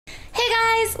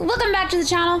guys, welcome back to the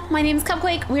channel. My name is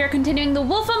Cupquake. We are continuing The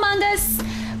Wolf Among Us.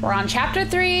 We're on chapter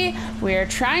 3. We're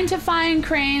trying to find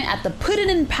Crane at the Puddin'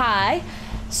 and Pie.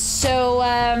 So,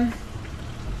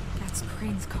 That's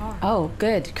Crane's car. oh,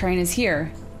 good. Crane is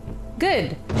here.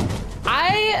 Good.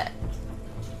 I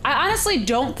honestly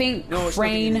don't think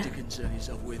Crane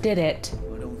did it.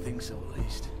 I don't think so, at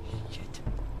least. Shit.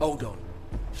 Hold on.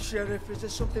 Sheriff, is there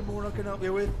something more I can help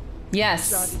you with? Yes.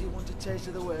 Decided you want a taste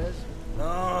of the wares?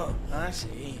 Oh, I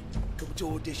see. Come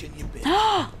to audition your bit.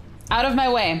 Out of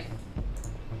my way.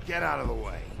 Get out of the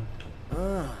way.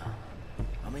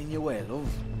 I'm in your way, love.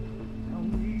 Tell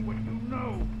me what you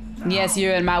know. Yes,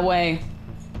 you're in my way.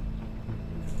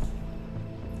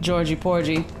 Georgie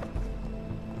Porgy.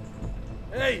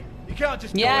 Hey, you can't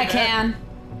just Yeah, go I in there. can.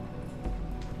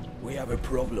 We have a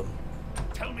problem.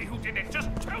 Tell me who did it. Just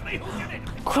tell me who did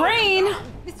it. Crane!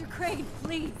 Mr. Crane,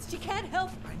 please. She can't help.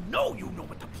 I know you know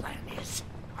what the plan is.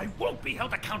 I won't be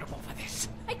held accountable for this.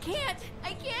 I can't.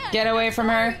 Get away from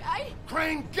her.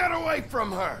 Crane, get away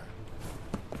from her.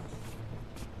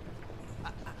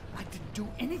 I didn't do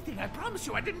anything. I promise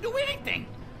you, I didn't do anything.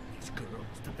 These girls,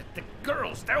 the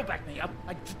girls, they'll back me up.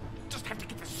 I just have to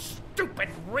get this stupid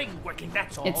ring working,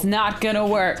 that's all. It's not gonna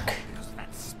work. Because of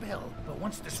that spell. But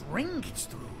once this ring gets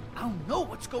through, I'll know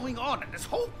what's going on and this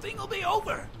whole thing will be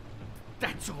over.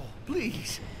 That's all.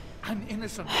 Please. I'm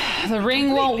innocent. The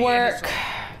ring won't Completely work.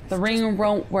 innocent. The ring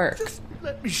won't work. Just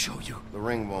let me show you. The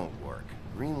ring won't work.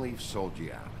 Greenleaf sold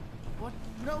you out. What?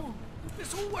 No.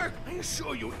 This will work. I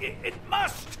assure you. It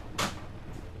must.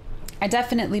 I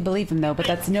definitely believe him though, but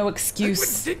that's no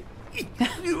excuse.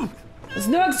 You. There's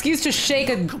no excuse to shake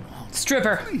a Come on.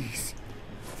 stripper. Please.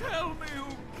 Tell me who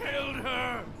killed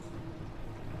her.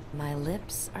 My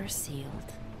lips are sealed.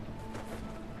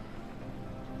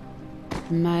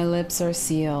 My lips are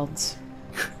sealed.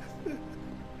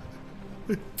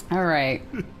 All right.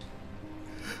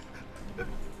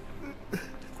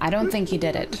 I don't think he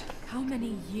did it. How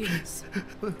many years?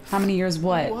 How many years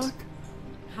what? What?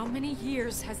 How many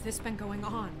years has this been going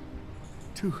on?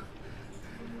 Too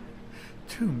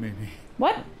many.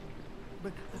 What?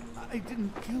 But I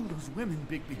didn't kill those women,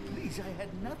 Bigby. Please, I had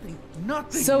nothing.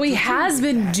 Nothing. So he to do has with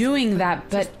been that. doing that,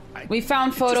 but we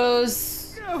found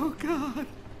photos. Oh, God.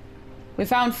 We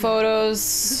found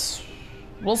photos.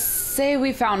 We'll say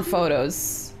we found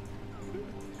photos.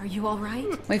 Are you all right?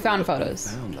 We found photos.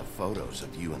 Found the photos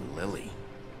of you and Lily.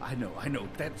 I know.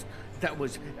 That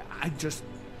was. I just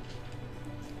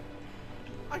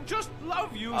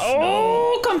love you,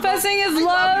 Oh, Snow. confessing his I you,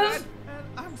 love. and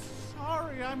I'm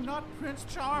sorry I'm not Prince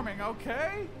Charming,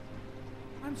 okay?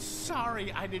 I'm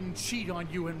sorry I didn't cheat on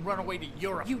you and run away to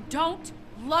Europe. You don't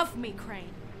love me,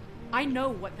 Crane. I know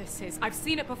what this is. I've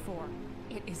seen it before.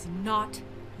 It is not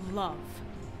love.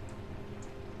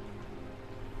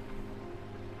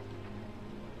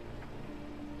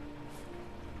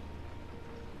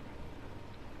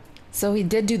 So he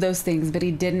did do those things, but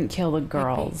he didn't kill the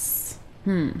girls.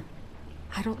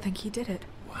 I don't think he did it.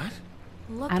 What?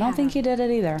 Look I don't at think he him. did it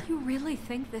either. You really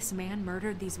think this man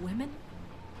murdered these women?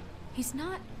 He's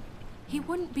not. He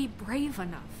wouldn't be brave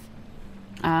enough.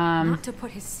 Not to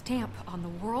put his stamp on the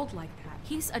world like that.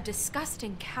 He's a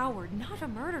disgusting coward, not a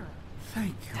murderer.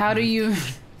 Thank you. How do you?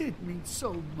 It means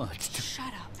so much to Shut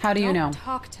up. How do you know? Don't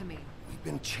talk to me. We've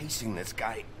been chasing this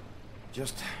guy.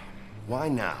 Just why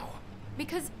now?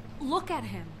 Because look at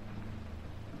him.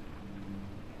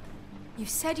 You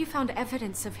said you found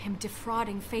evidence of him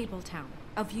defrauding Fabletown,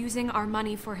 of using our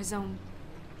money for his own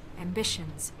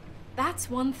ambitions.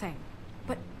 That's one thing.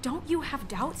 But don't you have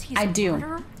doubts he's I a do.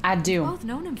 murderer? I do. We've both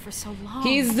known him for so long.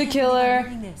 He's the I'm killer.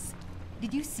 hearing this.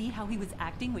 Did you see how he was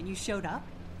acting when you showed up?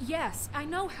 Yes, I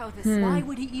know how this Why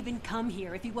would he even come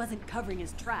here if he wasn't covering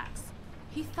his tracks?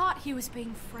 He thought he was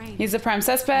being framed. He's the prime And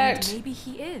suspect. maybe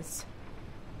he is.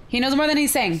 He knows more than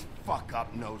he's saying. Fuck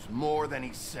up knows more than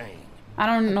he's saying. I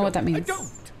don't know what that means. I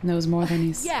don't. Knows more than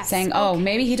he's Yes. saying. Oh, okay,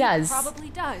 maybe he does. Probably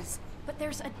does. But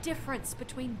there's a difference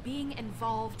between being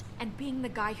involved and being the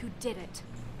guy who did it.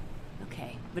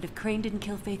 Okay, but if Crane didn't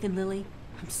kill Faith and Lily,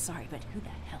 I'm sorry, but who the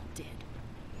hell did?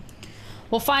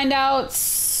 We'll find out.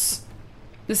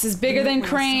 This is bigger than When I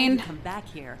saw you Crane. come back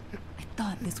here, I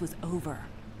thought this was over.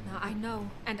 Now, I know,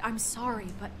 and I'm sorry,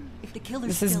 but If the killer's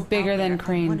This is still bigger out than there,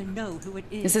 Crane. I want to know who it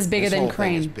is. This is bigger This than whole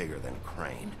thing is Crane. bigger than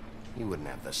Crane. He wouldn't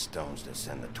have the stones to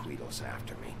send the Tweedles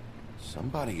after me.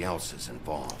 Somebody else is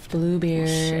involved. Bluebeard.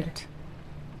 Shit.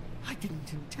 I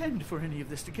didn't intend for any of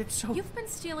this to get so. you've been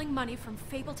stealing money from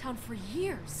Fabletown for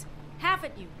years,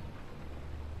 haven't you?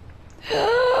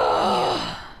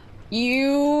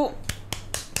 You.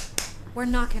 We're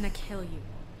not gonna kill you,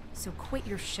 so quit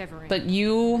your shivering. But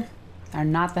you are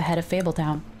not the head of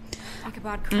Fabletown.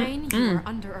 Ichabod Crane, you are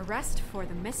under arrest for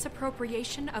the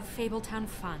misappropriation of Fabletown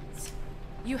funds.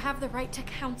 You have the right to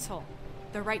counsel,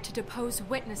 the right to depose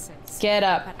witnesses. Get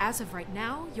up. But as of right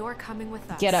now, you're coming with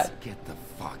us. Get up. Get the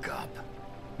fuck up.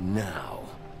 Now.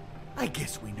 I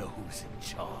guess we know who's in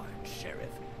charge, Sheriff.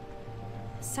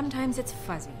 Sometimes it's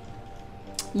fuzzy.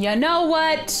 You know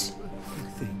what? You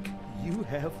think you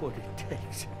have what it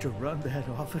takes to run that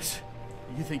office?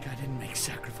 You think I didn't make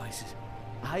sacrifices?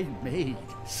 I made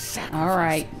sacrifices. All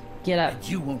right. Get up. And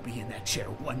you won't be in that chair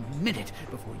 1 minute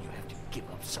before you have to give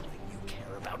up something you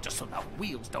care about just so the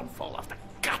wheels don't fall off the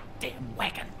goddamn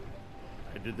wagon.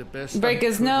 I did the best. Break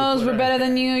his nose. We're better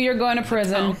than you. You're going to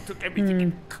prison. Took everything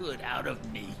it could out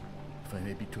of me. If I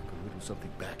maybe took a little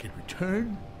something back in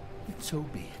return, then so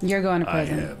be it. You're going to I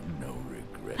prison. have no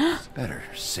regrets. Better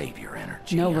save your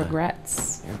energy. No huh?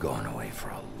 regrets. You're going away for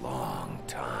a long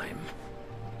time.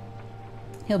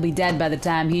 He'll be dead by the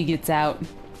time he gets out.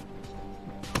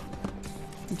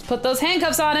 Let's put those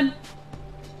handcuffs on him.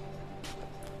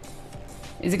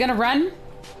 Is he gonna run?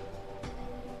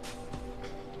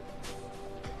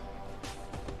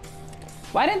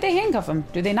 Why didn't they handcuff him?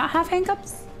 Do they not have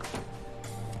handcuffs?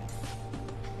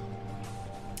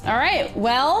 All right,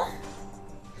 well,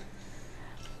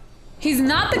 he's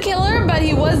not the killer, but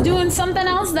he was doing something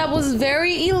else that was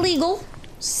very illegal.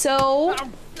 So,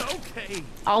 Okay.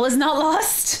 all is not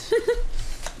lost.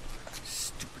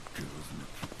 Stupid girls and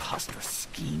their preposterous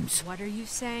schemes. What are you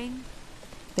saying?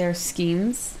 Their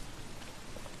schemes.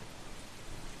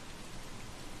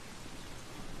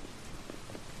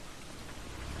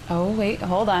 Oh, wait,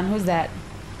 hold on. Who's that?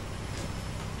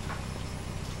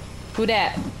 Who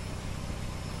dat?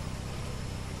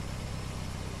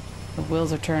 The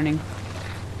wheels are turning.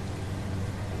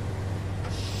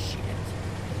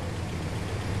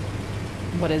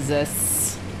 What is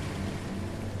this?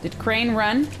 Did Crane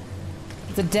run?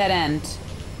 It's a dead end.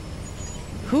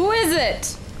 Who is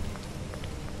it?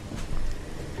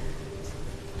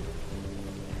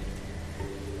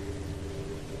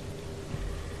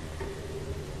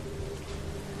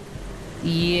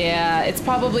 Yeah, it's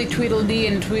probably Tweedledee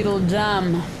and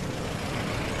Tweedledum.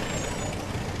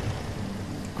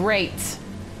 Great.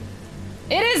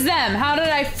 It is them! How did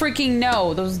I freaking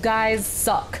know? Those guys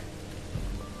suck.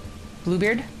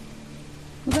 Bluebeard?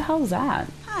 Who the hell is that?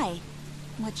 Hi.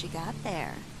 What you got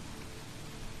there?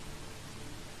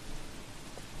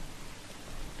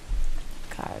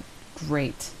 God,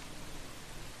 great.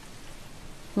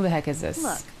 Who the heck is this?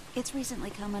 Look, it's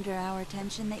recently come under our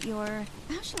attention that you're,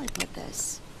 how shall I put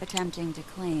this, attempting to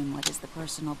claim what is the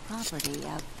personal property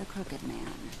of the Crooked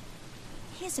Man.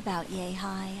 He's about yay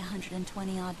high,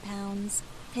 120 odd pounds.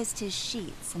 Pissed his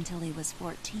sheets until he was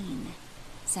 14.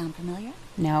 Sound familiar?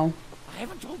 No. I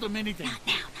haven't told them anything. Not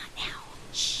now, not now.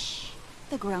 Shh.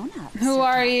 The grown-ups. Who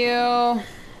are you?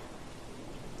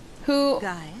 Who?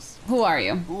 Guys. Who are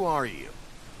you? Who are you?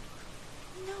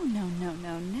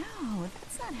 No.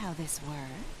 That's not how this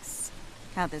works.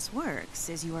 How this works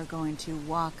is you are going to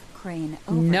walk Crane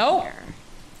over here.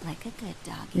 Like a good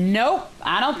doggy. Nope,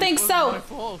 I don't think so.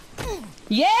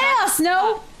 Yeah,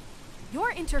 Snow.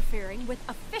 You're interfering with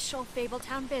official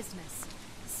Fabletown business.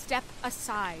 Step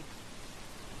aside.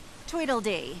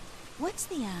 Tweedledee. What's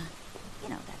the, you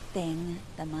know, that thing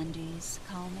the Mundies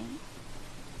call me?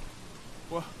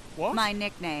 What? My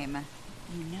nickname.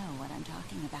 You know what I'm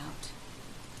talking about.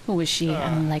 Who is she?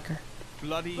 I don't like her.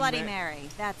 Bloody Mary.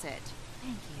 That's it.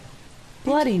 Thank you.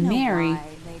 Bloody And do you know Mary.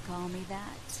 why they call me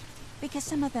that? Because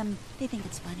some of them, they think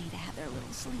it's funny to have their little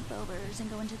sleepovers and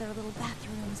go into their little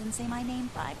bathrooms and say my name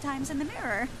 5 times in the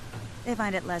mirror. They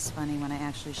find it less funny when I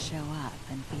actually show up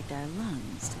and feed their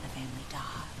lungs to the family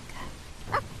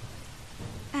dog.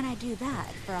 And I do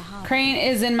that for a hobby. Crane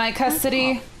is in my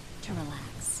custody. Like, to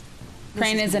relax.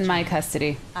 Crane is in my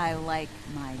custody. I like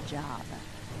my job.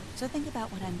 So think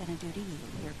about what I'm gonna do to you,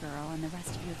 your girl, and the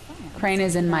rest of your friends. Crane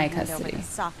is in my Hand over custody. the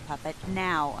sock puppet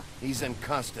now. He's in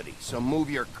custody, so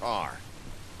move your car.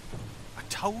 I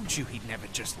told you he'd never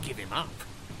just give him up.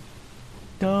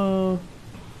 Duh.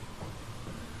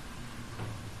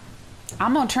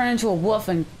 I'm gonna turn into a wolf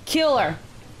and kill her.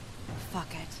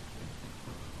 Fuck it.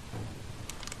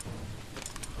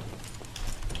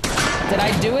 Did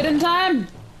I do it in time?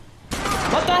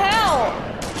 What the hell?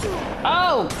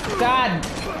 Oh, God.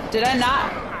 Did I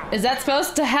not? Is that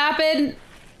supposed to happen?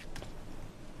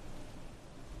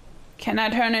 Can I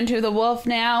turn into the wolf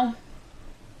now?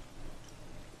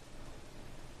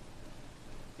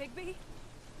 Bigby?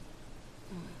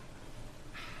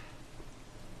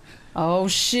 Oh,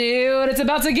 shoot. It's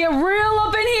about to get real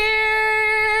up in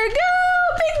here. Go,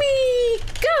 Bigby.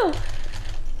 Go.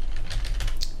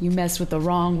 You messed with the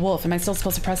wrong wolf. Am I still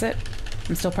supposed to press it?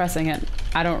 I'm still pressing it.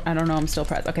 I don't know. I'm still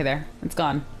pressed. Okay, there. It's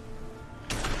gone.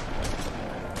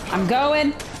 I'm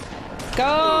going.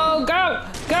 Go, go,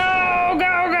 go,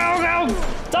 go, go, go.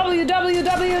 W, W,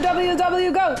 W, W,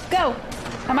 W, go, go.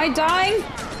 Am I dying?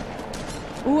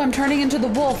 Ooh, I'm turning into the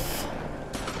wolf.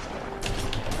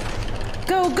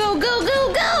 Go, go, go,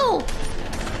 go, go.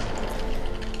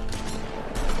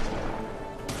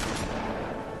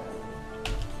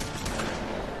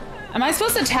 Am I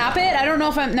supposed to tap it? I don't know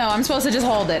if no, I'm supposed to just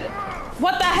hold it.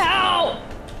 What the hell?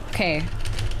 Okay.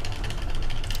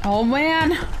 Oh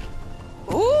man.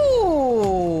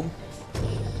 Ooh.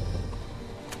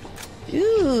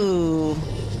 Ooh.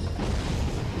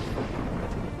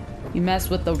 You messed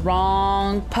with the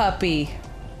wrong puppy.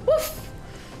 Woof.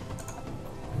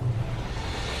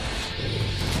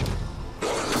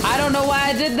 I don't know why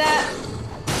I did that.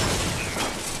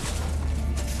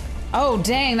 Oh,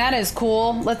 dang, that is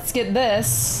cool. Let's get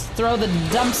this. Throw the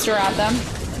dumpster at them.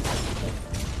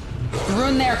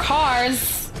 Ruin their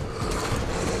cars.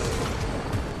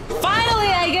 Finally,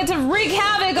 I get to wreak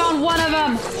havoc on one of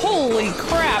them. Holy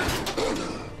crap.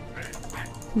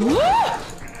 Woo!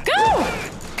 Go!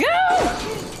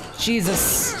 Go!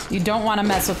 Jesus, you don't want to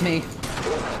mess with me.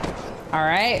 All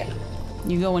right.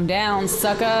 You going down,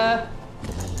 sucker.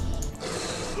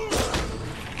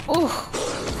 Ooh.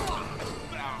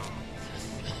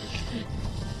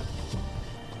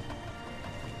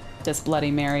 This Bloody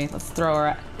Mary. Let's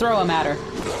throw him at her.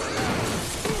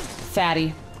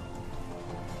 Fatty.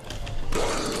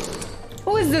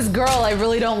 Who is this girl? I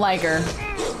really don't like her.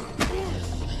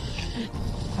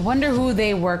 I wonder who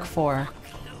they work for.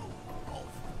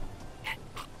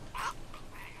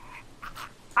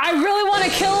 I really want to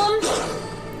kill him.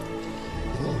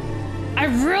 I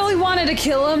really wanted to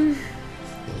kill him.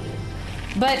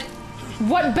 But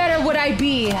what better would I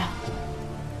be?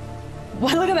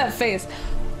 What? Look at that face.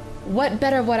 What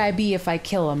better would I be if I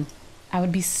kill him? I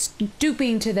would be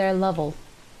stooping to their level.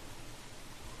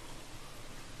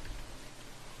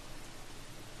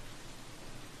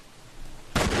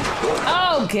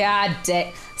 Oh, god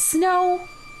dang. Snow!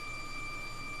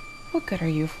 What good are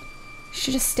you?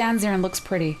 She just stands there and looks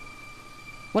pretty.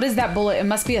 What is that bullet? It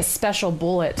must be a special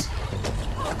bullet.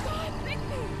 That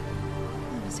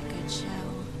was a good show.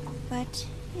 But,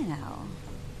 you know.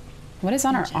 What is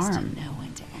on her arm? Didn't know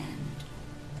when to end.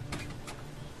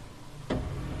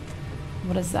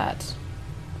 What is that?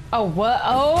 Oh, what?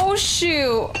 Oh,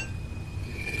 shoot!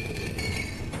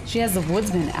 She has the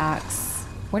woodsman axe.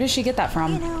 Where did she get that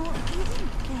from? You know, you didn't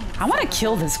think I want to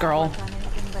kill this girl. on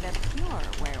anything but a pure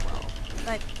werewolf.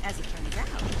 But as it turns out,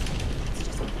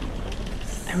 it's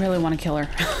just I really want to kill her.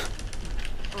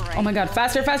 right. Oh my god,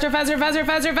 faster, faster, faster, faster,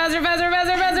 faster, faster, faster,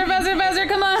 faster, faster, faster, faster,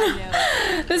 come on!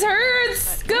 This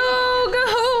hurts! Go,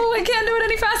 go! I can't do it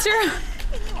any faster!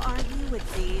 Can you argue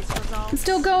with these results? I'm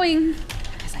still going.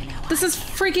 This is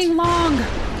freaking long.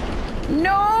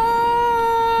 No!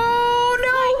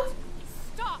 No!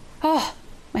 Stop! Oh,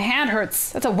 my hand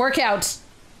hurts. That's a workout.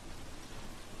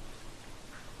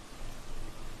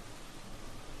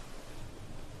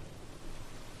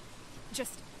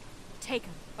 Just take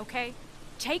him, okay?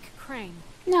 Take Crane.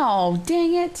 No,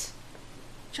 dang it.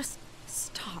 Just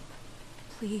stop,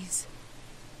 please.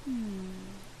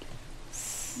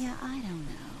 Yeah, I don't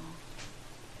know.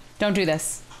 Don't do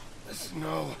this.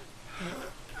 Snow.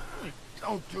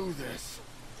 Don't do this.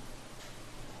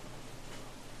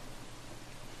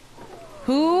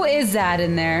 Who is that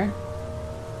in there?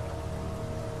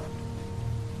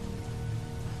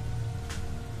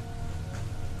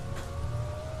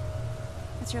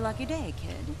 It's your lucky day,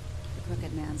 kid. The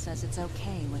Crooked Man says it's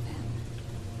okay with him.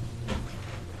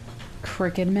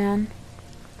 Crooked Man?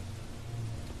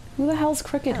 Who the hell's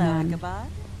Crooked Hello, Man? Ichabod.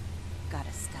 Got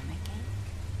a stomachache?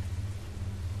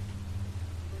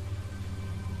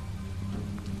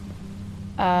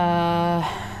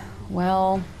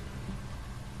 Well...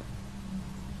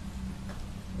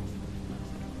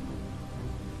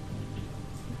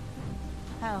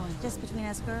 Oh, just between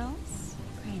us girls?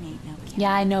 Crane ain't no kid.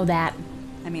 Yeah, I know that.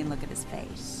 I mean, look at his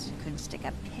face. Couldn't stick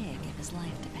a pig if his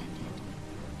life depended.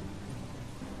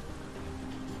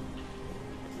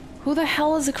 Who the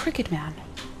hell is a Crooked Man?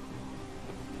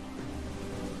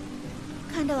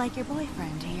 Kinda like your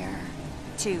boyfriend here.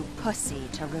 Too pussy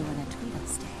to ruin a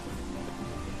Tweedle's day.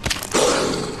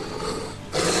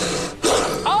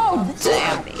 Oh,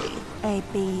 damn! A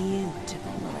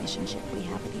beautiful relationship we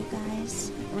have with you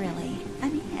guys. Really, I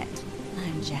mean it.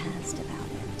 I'm jazzed about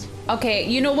it. Okay,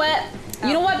 you know what?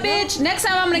 You know what, bitch? Next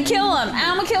time I'm gonna kill him. And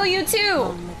I'm gonna kill you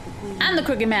too. I'm the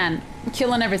Crooked Man. I'm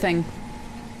killing everything.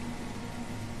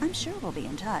 I'm sure we'll be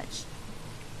in touch.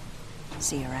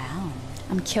 See you around.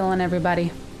 I'm killing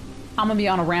everybody. I'm gonna be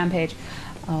on a rampage.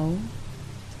 Oh.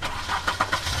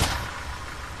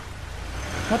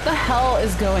 What the hell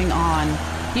is going on?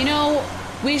 You know,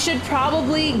 we should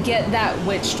probably get that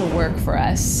witch to work for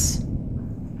us.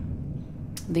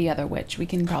 The other witch. We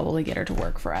can probably get her to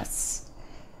work for us.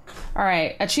 All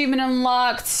right. Achievement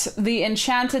unlocked. The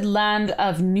Enchanted Land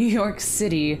of New York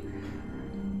City.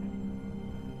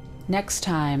 Next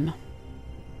time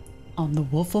on The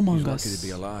Wolf Among Us. He's lucky to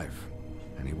be alive.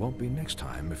 And he won't be next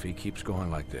time if he keeps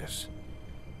going like this.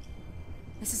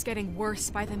 This is getting worse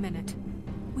by the minute.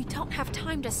 We don't have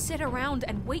time to sit around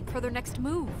and wait for their next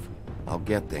move. I'll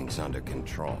get things under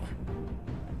control.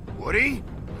 Woody,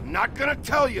 I'm not gonna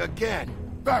tell you again.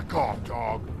 Back off,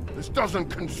 dog. This doesn't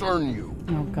concern you.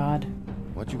 Oh, God.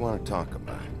 What do you want to talk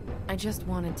about? I just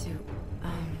wanted to,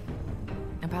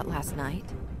 about last night.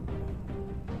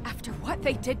 After what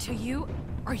they did to you,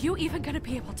 are you even gonna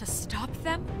be able to stop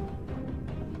them?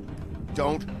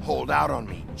 Don't hold out on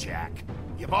me, Jack.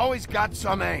 You've always got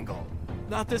some angle.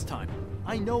 Not this time.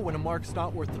 I know when a mark's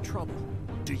not worth the trouble.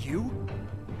 Do you?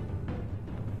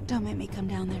 Don't make me come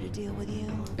down there to deal with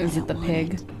you. Is it the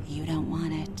pig? You don't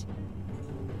want it.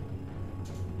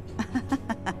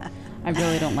 I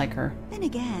really don't like her. Then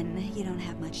again, you don't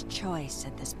have much choice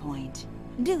at this point,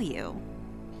 do you?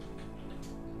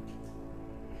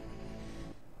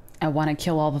 I want to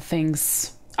kill all the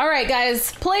things. All right,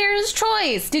 guys. Player's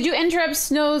choice. Did you interrupt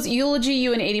Snow's eulogy?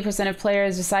 You and 80% of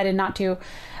players decided not to.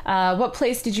 What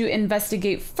place did you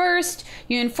investigate first?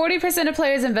 You and 40% of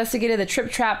players investigated the Trip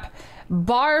Trap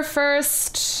bar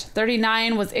first.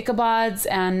 39 was Ichabod's,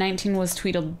 and 19 was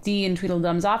Tweedledee in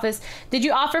Tweedledum's office. Did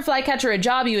you offer Flycatcher a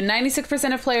job? You and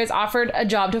 96% of players offered a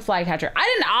job to Flycatcher.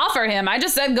 I didn't offer him. I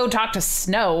just said go talk to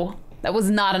Snow. That was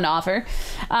not an offer.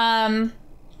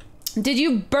 Did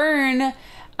you burn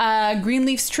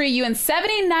Greenleaf's tree? You and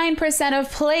 79%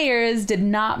 of players did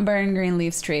not burn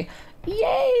Greenleaf's tree.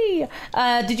 Yay!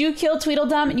 Did you kill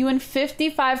Tweedledum? You and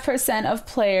 55% of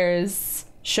players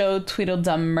showed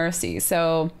Tweedledum mercy.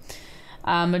 So,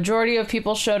 majority of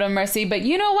people showed him mercy. But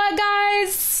you know what,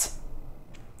 guys?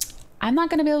 I'm not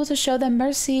going to be able to show them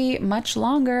mercy much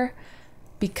longer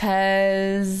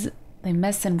because they're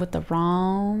messing with the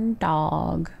wrong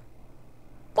dog.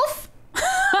 Woof!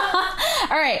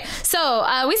 All right,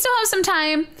 so we still have some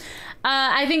time.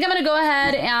 I think I'm going to go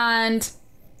ahead and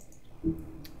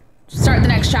start the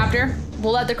next chapter.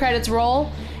 We'll let the credits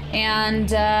roll.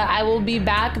 And I will be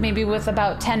back maybe with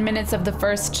about 10 minutes of the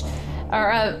first,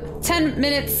 or 10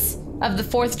 minutes of the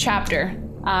fourth chapter.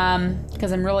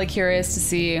 Because I'm really curious to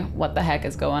see what the heck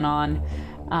is going on.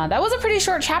 That was a pretty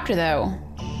short chapter though.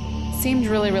 Seemed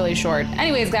really, really short.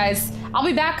 Anyways, guys, I'll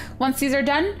be back once these are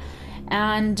done.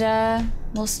 And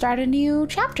we'll start a new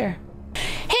chapter.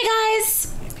 Hey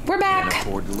guys, we're back.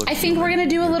 I think we're gonna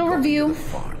do a little review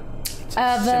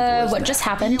of what just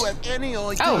happened. Do you have any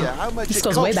idea how much this it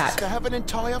goes way costs back. to have an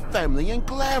entire family in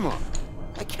glamour?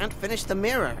 I can't finish the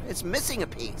mirror. It's missing a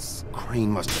piece.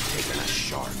 Crane must have taken a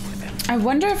shard with him. I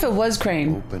wonder if it was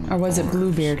Crane, or was it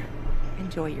Bluebeard?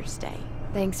 Enjoy your stay.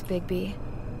 Thanks, Bigby.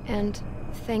 And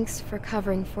thanks for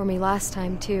covering for me last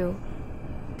time, too.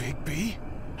 Bigby?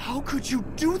 How could you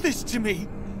do this to me?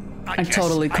 I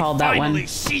totally called that one. I finally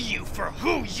see you for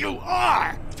who you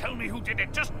are! Tell me who did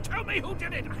it. Just tell me who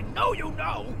did it. I know you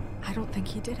know. I don't think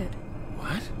he did it.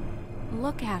 What?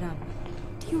 Look at him.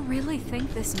 Do you really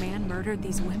think this man murdered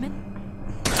these women?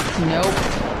 Nope.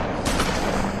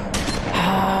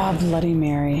 Ah, Bloody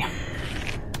Mary.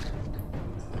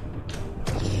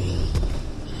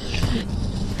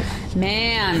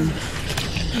 Man.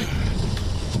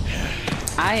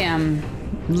 I am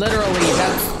literally,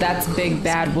 that's Big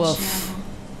Bad Wolf.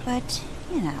 But,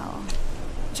 you know.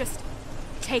 Just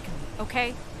take him,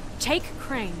 okay? Take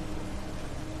Crane.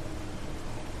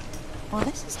 Well,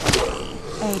 this is going to be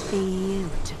a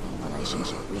beautiful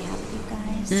relationship we have with you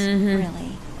guys.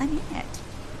 Really. I mean it.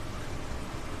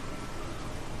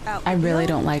 I really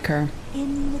don't like her.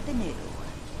 In with the new.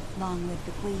 Long live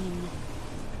the queen.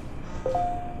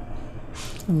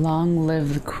 Long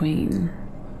live the queen.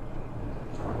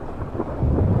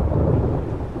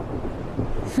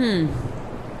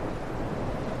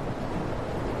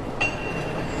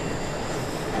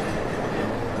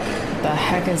 The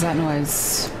heck is that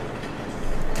noise?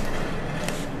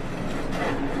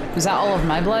 Is that all of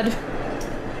my blood?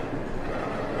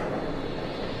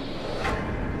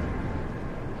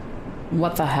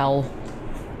 What the hell?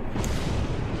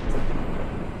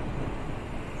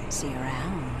 See you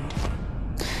around.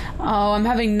 Oh, I'm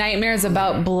having nightmares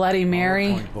about Bloody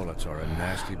Mary. Point bullets are a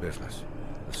nasty business.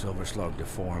 The silver slug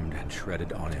deformed and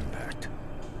shredded on impact.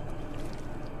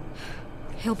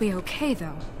 He'll be okay,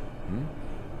 though. Hmm?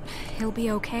 He'll be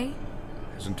okay?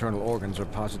 His internal organs are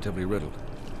positively riddled.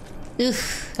 Ugh,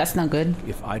 that's not good.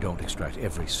 If I don't extract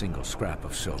every single scrap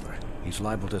of silver, he's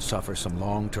liable to suffer some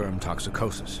long-term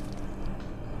toxicosis.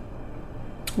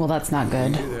 Well, that's not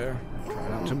good. Easy there. Try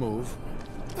not to move.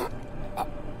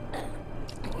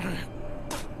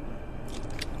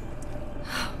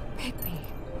 Pick me.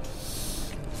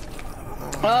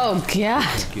 Oh, God.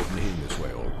 Don't get me this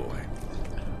way, old boy.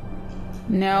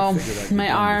 No, my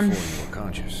arm. Before you were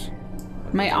conscious.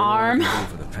 My arm.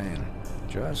 For the pain.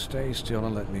 Just stay still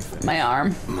and let me finish. My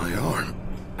arm. My arm.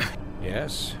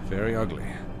 Yes, very ugly,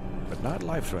 but not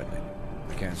life-threatening.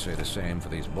 I can't say the same for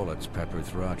these bullets peppered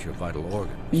throughout your vital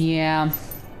organs. Yeah.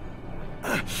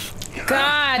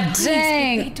 God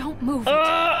dang! Please, don't move it.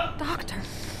 Doctor.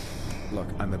 Look,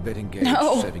 I'm a bit engaged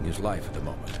saving his life at the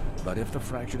moment, but if the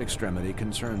fractured extremity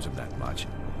concerns him that much,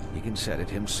 he can set it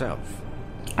himself.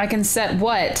 I can set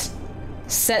what?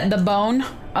 Set the bone?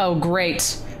 Oh,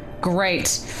 great.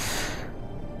 Great.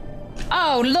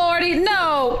 Oh, lordy,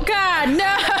 no! God,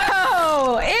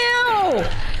 no! Ew!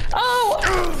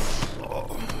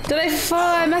 Oh! Did I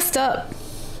fall? I messed up.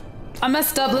 I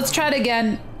messed up. Let's try it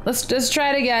again. Let's just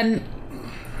try it again.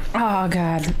 Oh,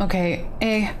 God. Okay.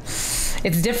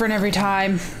 It's different every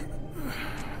time.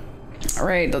 All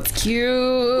right, let's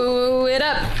cue it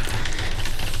up.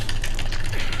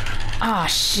 Ah, oh,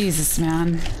 Jesus,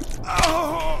 man.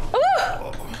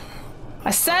 Ooh!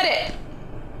 I said it.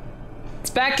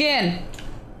 It's back in.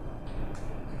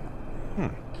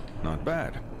 Not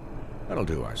bad. That'll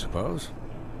do, I suppose.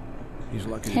 He's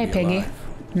lucky to Hey, be Piggy. alive.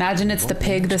 Imagine it's the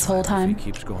pig this whole time. If he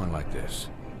keeps going like this.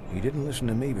 He didn't listen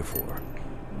to me before.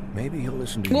 Maybe he'll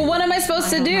listen to you. Well, what am I supposed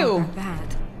to do?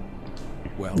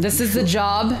 Well, this is the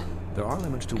job. There are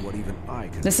limits to what even I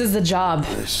can. This is the job.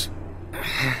 This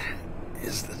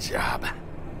is the job.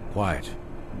 Quiet.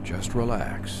 Just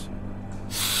relax.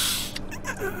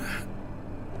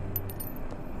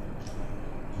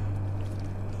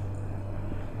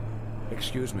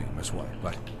 Excuse me, Miss White,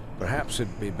 but perhaps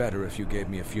it'd be better if you gave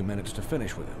me a few minutes to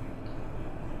finish with him.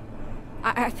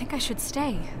 I think I should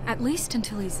stay, at least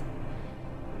until he's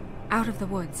out of the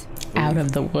woods. Out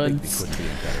of the woods.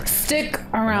 Stick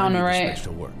around, alright?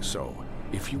 To work, so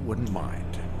if you wouldn't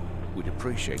mind, we'd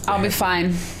appreciate that. I'll be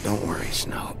fine. Don't worry,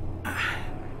 Snow.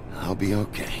 I'll be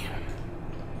okay.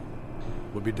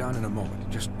 We'll be done in a moment.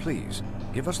 Just please,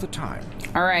 give us the time.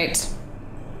 Alright.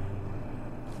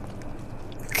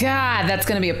 God, that's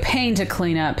gonna be a pain to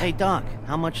clean up. Hey, Doc,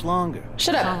 how much longer?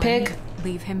 Shut up, pig.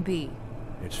 Leave him be.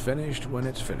 It's finished when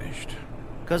it's finished.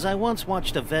 Because I once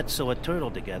watched a vet sew a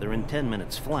turtle together in 10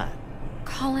 minutes flat.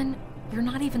 Colin, you're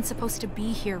not even supposed to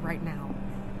be here right now.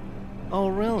 Oh,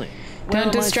 really?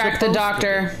 Don't distract the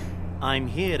doctor. I'm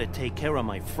here to take care of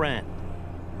my friend.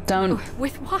 Don't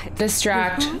with what?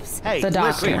 Distract hey, the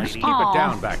doctor. Listen, keep it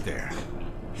down back there.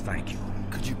 Thank you.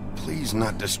 Could you please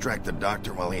not distract the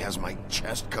doctor while he has my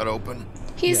chest cut open?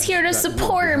 He's here to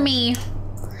support me.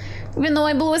 Even though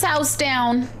I blew his house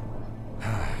down.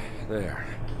 There.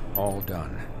 All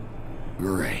done.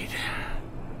 Great.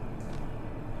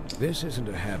 This isn't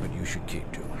a habit you should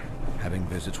keep to. Having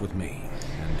visits with me.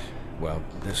 And, well,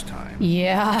 this time...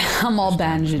 Yeah, I'm all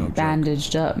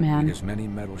bandaged up, man. As many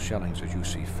metal shellings as you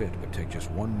see fit, but take just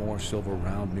one more silver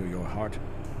round near your heart,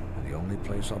 and the only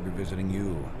place I'll be visiting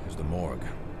you is the morgue.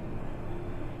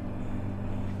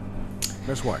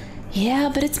 Miss White.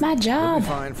 Yeah, but it's my job.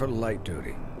 He'll be fine for light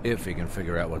duty, if he can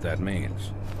figure out what that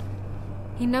means.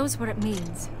 He knows what it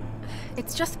means.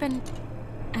 It's just been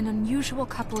an unusual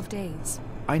couple of days.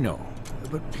 I know,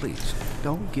 but please,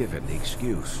 don't give him the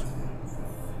excuse.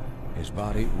 His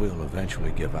body will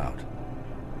eventually give out.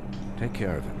 Take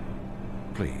care of him,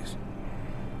 please.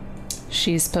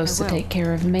 She's supposed to take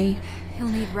care of me. He'll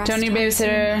need rest. Don't need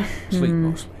babysitter. Sleep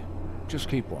mostly. Just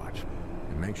keep watch.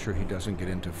 And make sure he doesn't get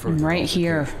into further I'm right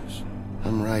here.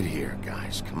 I'm right here,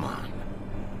 guys. Come on.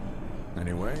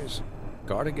 Anyways,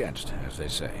 guard against, as they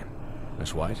say.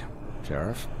 Miss White,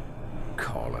 Sheriff,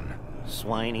 Colin.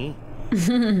 Swiney.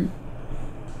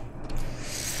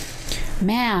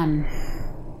 Man.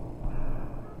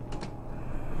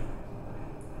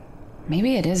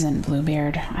 Maybe it isn't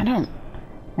Bluebeard. I don't...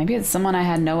 Maybe it's someone I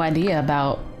had no idea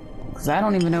about. Because I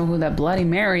don't even know who that Bloody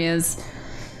Mary is.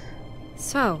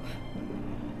 So,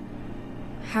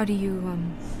 how do you,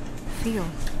 feel?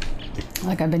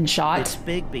 Like I've been shot? It's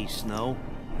Bigby, Snow.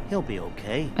 He'll be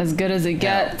okay. As good as it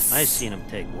gets. I've seen him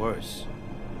take worse.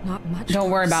 Not much. Don't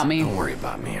worry about me. Don't worry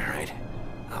about me, alright?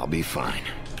 I'll be fine.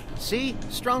 See?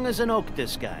 Strong as an oak,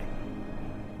 this guy.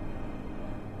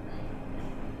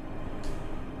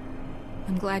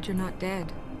 I'm glad you're not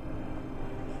dead.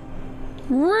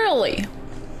 Really?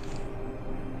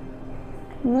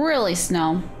 Really,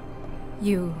 Snow?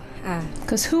 You,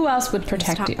 Because who else would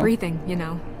protect you? Stop breathing, you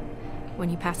know, when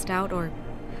you passed out or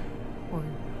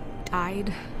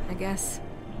died, I guess.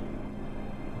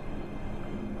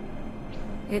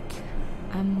 It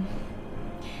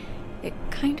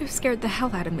kind of scared the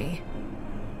hell out of me.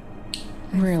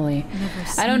 Really?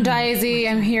 I don't die easy.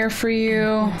 I'm here for you.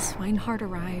 When Swinehart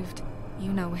arrived,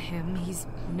 you know him. He's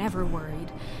never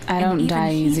worried. I don't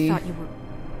die easy. He thought you were...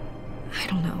 I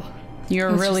don't know.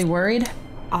 You're really worried?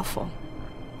 Awful.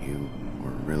 You were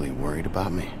really worried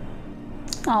about me?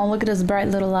 Oh, look at his bright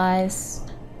little eyes.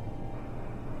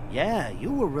 Yeah,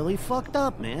 you were really fucked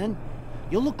up, man.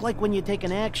 You look like when you take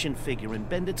an action figure and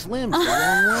bend its limbs the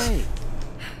wrong way.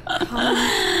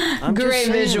 I'm Great just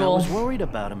saying, visual. I was worried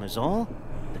about him is all.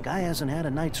 The guy hasn't had a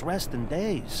night's rest in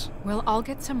days. We'll all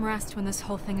get some rest when this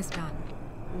whole thing is done.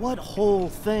 What whole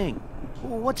thing?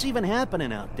 What's even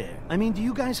happening out there? I mean, do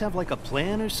you guys have like a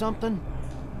plan or something?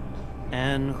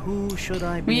 And who should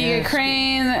I be We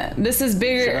Crane, this is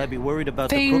bigger. Should I be worried about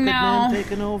the thing Crooked now. Man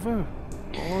taking over?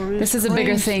 Or This is a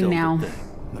bigger Crane thing still the now. thing?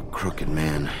 The Crooked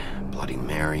Man, Bloody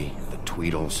Mary, the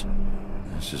Tweedles.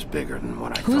 This is bigger than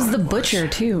what I Who's thought the it was. butcher,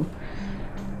 too?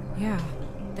 Yeah.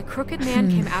 The Crooked Man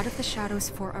came out of the shadows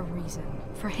for a reason.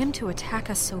 For him to attack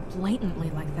us so blatantly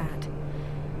like that.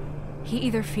 He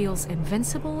either feels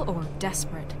invincible or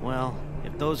desperate. Well,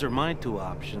 if those are my two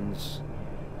options,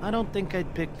 I don't think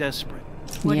I'd pick desperate.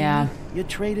 What do you mean? You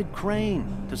traded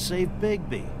Crane to save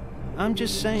Bigby. I'm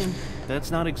just saying,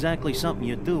 that's not exactly something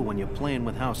you do when you're playing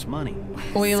with house money.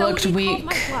 We So looked he weak. called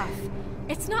my bluff.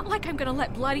 It's not like I'm gonna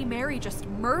let Bloody Mary just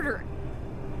murder.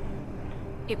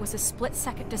 It was a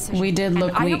split-second decision. We did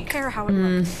look I don't weak. care how it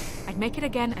looked. I'd make it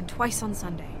again and twice on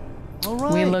Sunday. All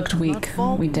right. We looked weak.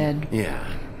 We did. Yeah,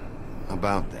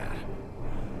 about that.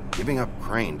 Giving up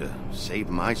Crane to save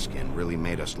my skin really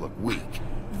made us look weak.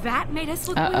 That made us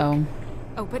look Uh-oh. weak?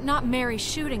 Oh, but not Mary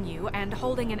shooting you and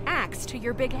holding an axe to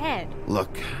your big head.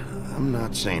 Look, I'm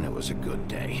not saying it was a good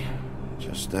day.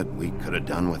 Just that we could have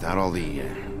done without all the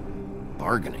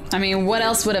bargaining. I mean, what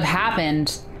else would have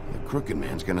happened? The Crooked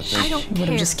Man's gonna I think don't Would care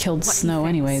have just killed what he Snow thinks.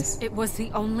 anyways. It was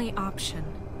the only option.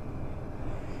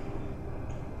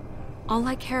 All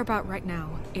I care about right now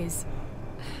is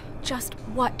just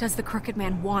what does the Crooked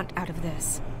Man want out of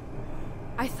this?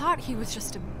 I thought he was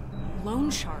just a loan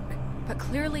shark, but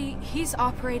clearly he's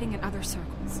operating in other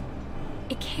circles.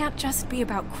 It can't just be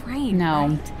about Crane, No.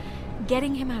 right?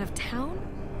 Getting him out of town?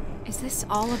 Is this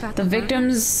all about The murder?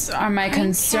 victims are my Crane can't be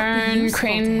concern. useful to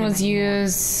Crane him was anymore.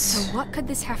 used. So what could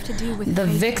this have to do with The Faith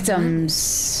and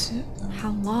victims Lily? How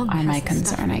long are has my this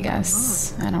stuff concern, I been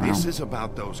guess. going I don't this know. is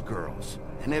about those girls.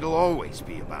 And it'll always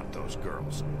be about those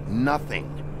girls. Nothing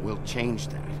will change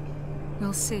that. on?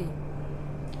 We'll see.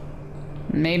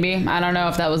 Maybe. I don't know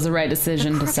if that was the right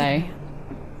decision to Crooked say. Man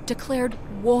declared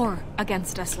war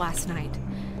against us last night.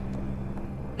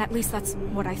 At least that's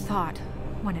what I thought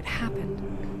when it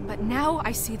happened. But now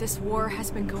I see this war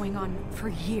has been going on for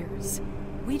years.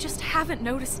 We just haven't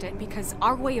noticed it because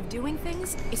our way of doing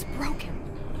things is broken.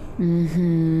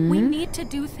 Mm-hmm. We need to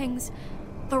do things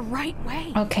the right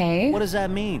way. Okay. What does that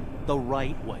mean, the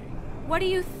right way? What do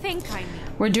you think I mean?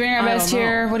 We're doing our I best don't know,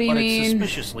 here. What do you but It mean?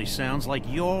 suspiciously sounds like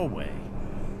your way.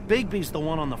 Bigby's the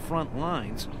one on the front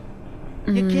lines.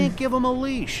 You can't give him a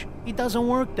leash. He doesn't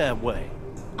work that way.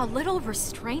 A little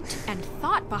restraint and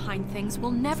thought behind things will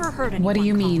never hurt anyone. What do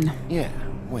you mean? Yeah,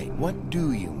 wait, what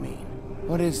do you mean?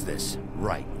 What is this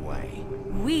right way?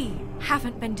 We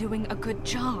haven't been doing a good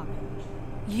job.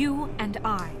 You and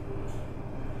I.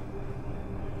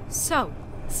 So,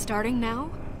 starting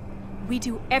now, we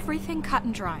do everything cut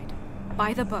and dried.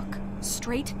 By the book.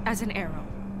 Straight as an arrow.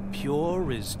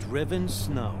 Pure as driven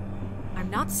snow. I'm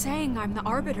not saying I'm the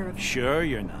arbiter of... Sure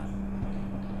you're not.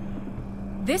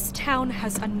 This town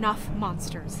has enough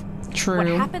monsters. True. What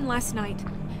happened last night,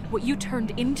 what you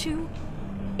turned into,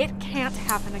 it can't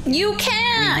happen again. You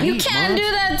can't! You can't do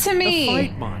that to me!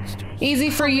 Fight monsters. Easy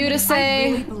for you to I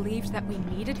say. really believed that we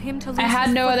needed him to lose I had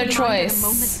his no other flippin' mind at choice. a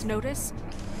moment's notice.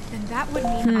 Then that would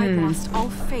mean I lost all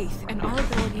faith in our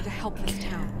ability to help this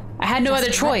town. I had no Just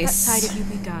other let choice. that side of you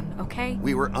be done, okay?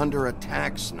 We were under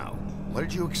attack, Snow. What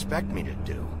did you expect me to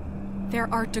do?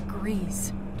 There are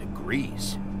degrees.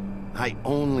 Degrees? I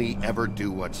only ever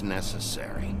do what's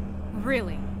necessary.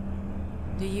 Really?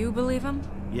 Do you believe him?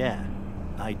 Yeah,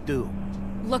 I do.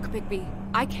 Look, Bigby,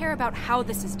 I care about how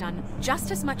this is done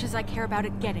just as much as I care about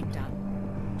it getting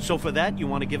done. So for that, you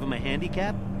want to give him a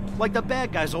handicap? Like the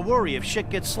bad guys will worry if shit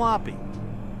gets sloppy.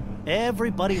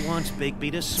 Everybody wants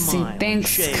Bigby to smile, thanks,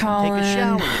 shave, Colin. and take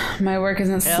a shower. My work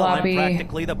isn't Hell, sloppy. I'm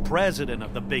practically the president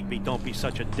of the Bigby Don't Be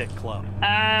Such a Dick Club.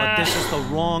 But this is the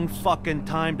wrong fucking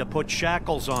time to put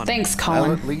shackles on. Thanks, Colin.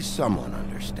 Well, at least someone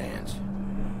understands.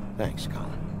 Thanks, Colin.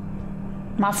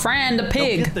 My friend, the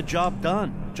pig. He'll get the job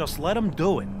done. Just let him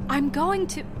do it. I'm going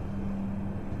to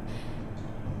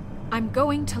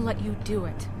let you do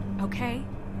it, okay?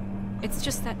 It's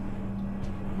just that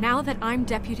now that I'm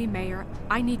deputy mayor,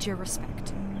 I need your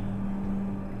respect.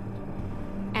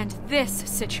 And this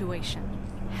situation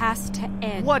has to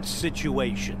end. What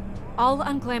situation? All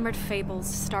unglamored fables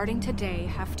starting today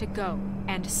have to go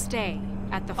and stay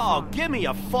at the farm. Oh, give me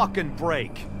a fucking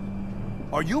break.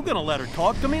 Are you gonna let her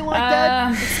talk to me like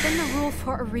that? It's been the rule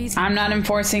for a reason. I'm not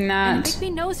enforcing that. And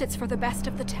Bigby knows it's for the best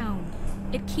of the town.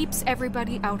 It keeps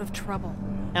everybody out of trouble.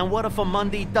 And what if a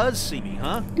Mundy does see me,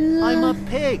 huh? I'm a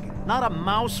pig, not a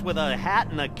mouse with a hat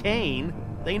and a cane.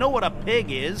 They know what a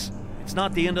pig is. It's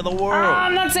not the end of the world.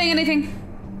 I'm not saying anything.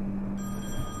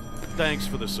 Thanks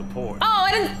for the support. Oh,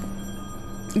 I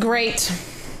didn't... Great.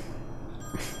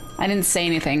 I didn't say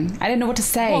anything. I didn't know what to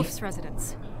say. Wolf's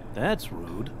residence. That's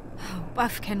rude. Oh,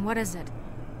 Buffkin, what is it?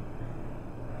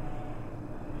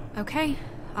 Okay,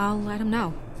 I'll let him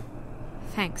know.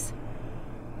 Thanks.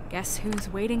 Guess who's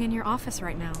waiting in your office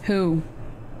right now? Who?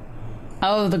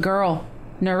 Oh, the girl.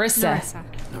 Nerissa.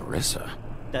 Nerissa?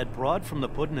 That broad from the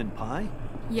puddin' and pie?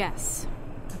 Yes.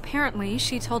 Apparently,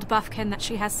 she told Buffkin that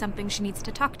she has something she needs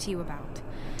to talk to you about.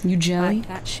 You jelly? But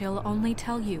that she'll only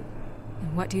tell you.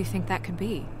 And what do you think that could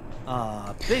be?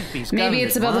 Bigby's Maybe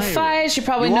it's about the fight. She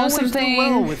probably knows something. You always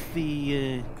do well with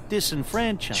the,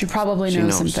 disenfranchised. She probably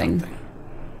knows something.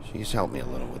 She's helped me a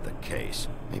little with the case.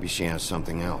 Maybe she has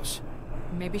something else.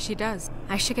 Maybe she does.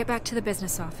 I should get back to the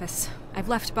business office. I've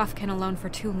left Buffkin alone for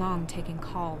too long taking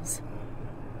calls.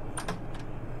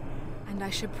 And I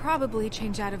should probably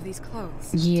change out of these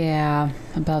clothes. Yeah,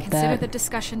 about that. Consider the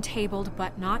discussion tabled,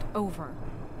 but not over.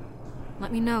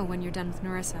 Let me know when you're done with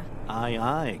Nerissa. Aye,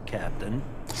 aye, Captain.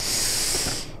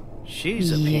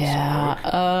 She's a piece of work.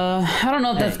 I don't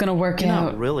know if that's gonna work you're out.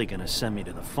 Not really gonna send me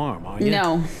to the farm, are you?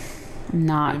 No, I'm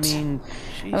not. I mean,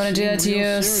 I wouldn't do that to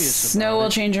you. Snow will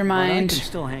change her mind. But I can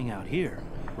still hang out here,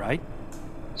 right?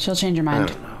 She'll change her mind. I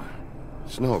don't know.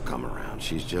 Snow will come around.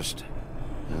 She's just...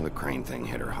 the Crane thing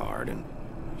hit her hard, and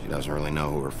she doesn't really know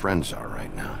who her friends are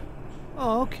right now.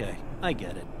 Oh, okay. I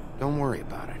get it. Don't worry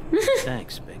about it.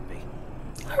 Thanks, Bigby.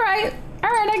 Alright,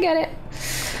 I get it.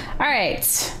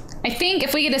 Alright. I think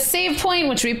if we get a save point,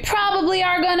 which we probably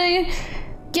are gonna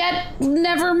get,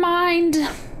 never mind.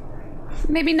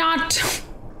 Maybe not.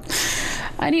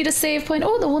 I need a save point.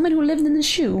 Oh, the woman who lived in the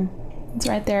shoe. It's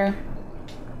right there.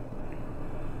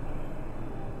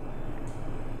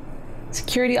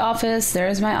 Security office.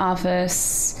 There's my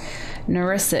office.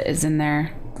 Nerissa is in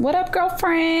there. What up,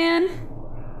 girlfriend?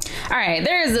 All right,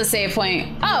 there's the save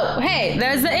point. Oh, hey,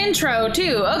 there's the intro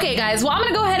too. Okay, guys, well, I'm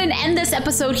gonna go ahead and end this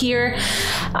episode here.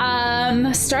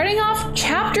 Starting off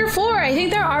chapter 4. I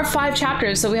think there are 5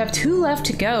 chapters, so we have 2 left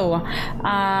to go.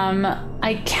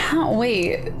 I can't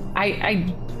wait.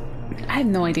 I have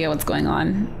no idea what's going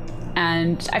on.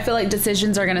 And I feel like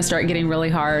decisions are gonna start getting really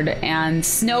hard, and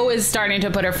Snow is starting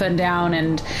to put her foot down,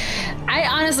 and I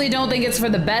honestly don't think it's for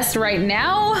the best right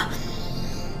now.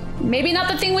 Maybe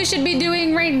not the thing we should be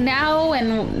doing right now,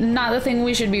 and not the thing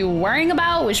we should be worrying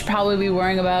about. We should probably be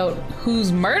worrying about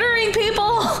who's murdering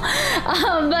people.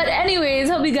 But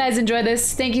anyways, hope you guys enjoy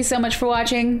this. Thank you so much for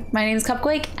watching. My name is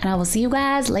Cupquake, and I will see you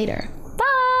guys later.